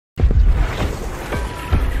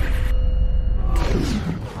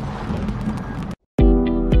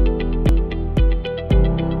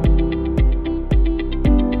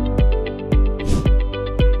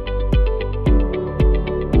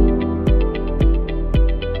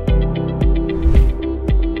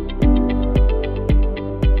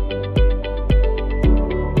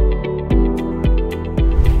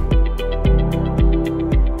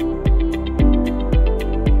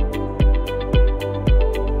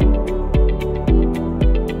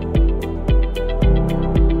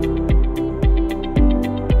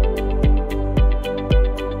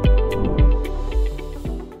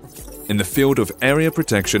field of area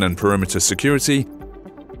protection and perimeter security,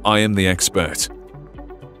 I am the expert.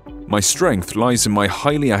 My strength lies in my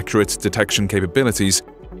highly accurate detection capabilities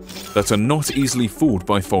that are not easily fooled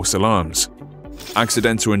by false alarms.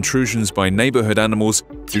 Accidental intrusions by neighborhood animals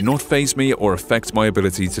do not faze me or affect my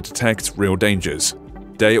ability to detect real dangers.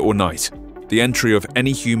 Day or night, the entry of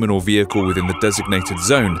any human or vehicle within the designated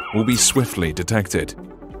zone will be swiftly detected.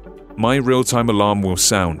 My real-time alarm will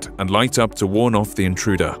sound and light up to warn off the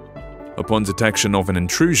intruder. Upon detection of an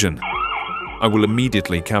intrusion, I will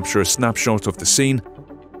immediately capture a snapshot of the scene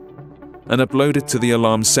and upload it to the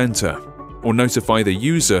alarm center or notify the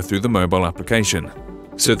user through the mobile application,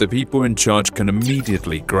 so the people in charge can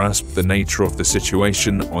immediately grasp the nature of the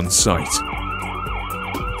situation on site.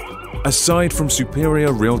 Aside from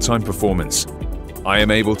superior real-time performance, I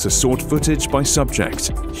am able to sort footage by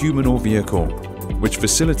subject, human or vehicle, which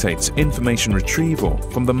facilitates information retrieval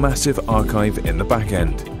from the massive archive in the back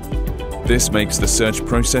end. This makes the search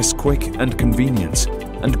process quick and convenient,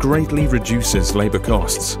 and greatly reduces labor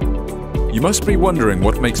costs. You must be wondering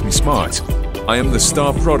what makes me smart. I am the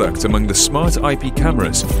star product among the smart IP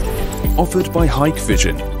cameras offered by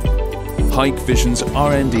Hikvision. Hikvision's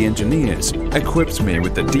R&D engineers equipped me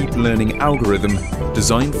with the deep learning algorithm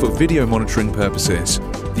designed for video monitoring purposes.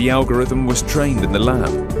 The algorithm was trained in the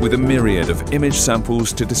lab with a myriad of image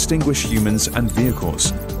samples to distinguish humans and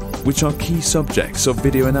vehicles, which are key subjects of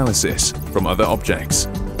video analysis from other objects.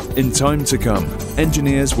 In time to come,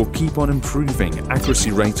 engineers will keep on improving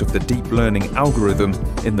accuracy rate of the deep learning algorithm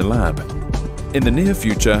in the lab. In the near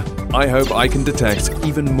future, I hope I can detect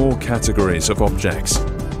even more categories of objects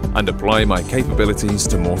and apply my capabilities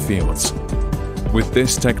to more fields. With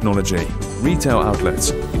this technology, retail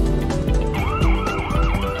outlets,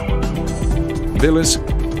 villas,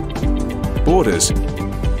 borders,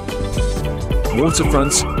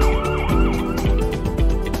 waterfronts,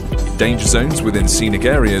 danger zones within scenic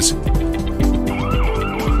areas,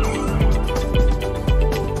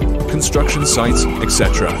 construction sites,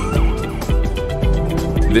 etc.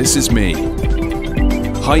 This is me,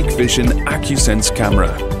 Hikvision AccuSense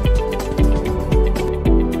camera.